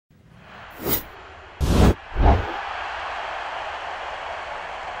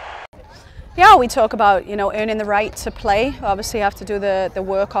Well, we talk about, you know, earning the right to play. Obviously you have to do the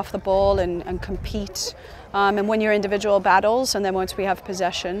work off the ball and compete and win your individual battles, and then once we have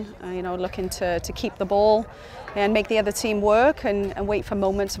possession, you know, looking to keep the ball and make the other team work and wait for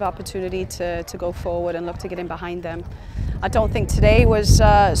moments of opportunity to go forward and look to get in behind them. I don't think today was,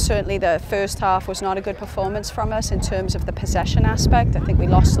 certainly the first half was not a good performance from us in terms of the possession aspect. I think we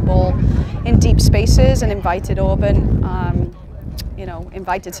lost the ball in deep spaces and invited Auburn, you know,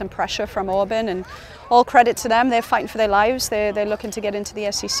 invited some pressure from Auburn, and all credit to them. They're fighting for their lives. They're looking to get into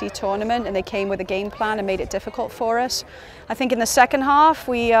the SEC tournament, and they came with a game plan and made it difficult for us. I think in the second half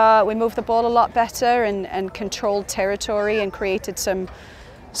we moved the ball a lot better and controlled territory and created some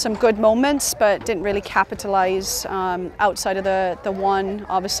good moments, but didn't really capitalize outside of the one,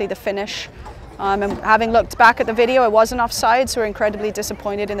 obviously the finish. And having looked back at the video, it wasn't offside, so we're incredibly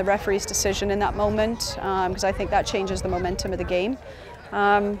disappointed in the referee's decision in that moment, because I think that changes the momentum of the game.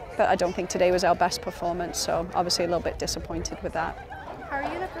 But I don't think today was our best performance, so obviously a little bit disappointed with that. How are you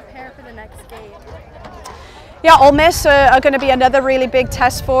going to prepare for the next game? Yeah, Ole Miss are going to be another really big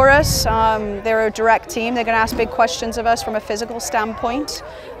test for us. They're a direct team. They're going to ask big questions of us from a physical standpoint.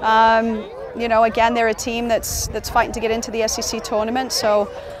 You know, again, they're a team that's fighting to get into the SEC tournament, so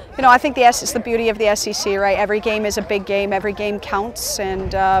you know, I think it's the beauty of the SEC, right? Every game is a big game, every game counts,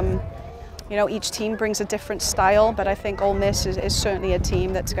 and you know, each team brings a different style, but I think Ole Miss is certainly a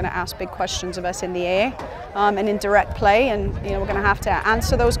team that's going to ask big questions of us in the air and in direct play, and you know, we're going to have to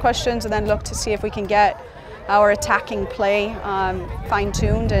answer those questions and then look to see if we can get our attacking play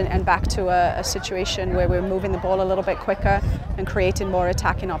fine-tuned and back to a situation where we're moving the ball a little bit quicker and creating more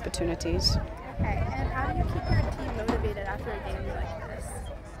attacking opportunities. Okay, and how do you keep your team motivated after a game like this?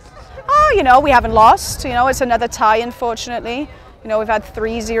 Oh, you know, we haven't lost. You know, it's another tie, unfortunately. You know, we've had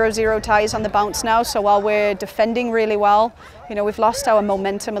 3 0-0 ties on the bounce now, so while we're defending really well, you know, we've lost our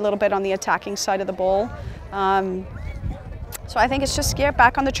momentum a little bit on the attacking side of the ball. So I think it's just get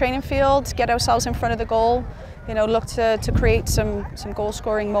back on the training field, get ourselves in front of the goal, you know, look to create some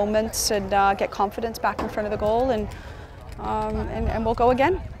goal-scoring moments and get confidence back in front of the goal, and we'll go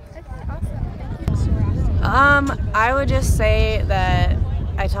again. I would just say that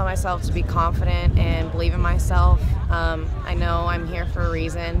I tell myself to be confident and believe in myself. I know I'm here for a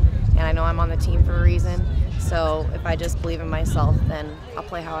reason, and I know I'm on the team for a reason. So if I just believe in myself, then I'll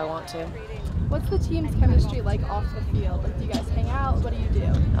play how I want to. What's the team's chemistry like off the field? Like, do you guys hang out? What do you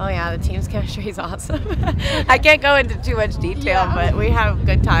do? Oh yeah, the team's chemistry is awesome. I can't go into too much detail, but we have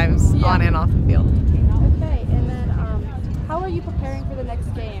good times on and off the field. Okay, and then how are you preparing for the next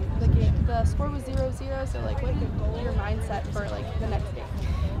game? The score was 0-0, so like, what's your mindset for like the next game?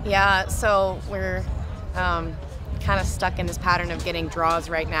 Yeah, so we're kind of stuck in this pattern of getting draws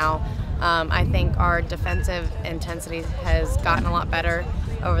right now. I think our defensive intensity has gotten a lot better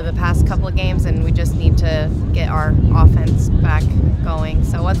over the past couple of games, and we just need to get our offense back going.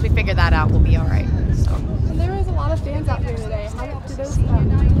 So once we figure that out, we'll be all right. So. And there was a lot of fans out here today. How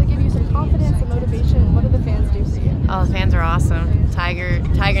do they give you some confidence and motivation? What do the fans do for you? Oh, the fans are awesome. Tiger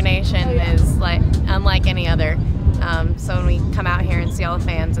Nation is like unlike any other. So when we come out here and see all the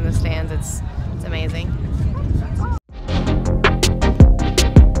fans in the stands, it's amazing.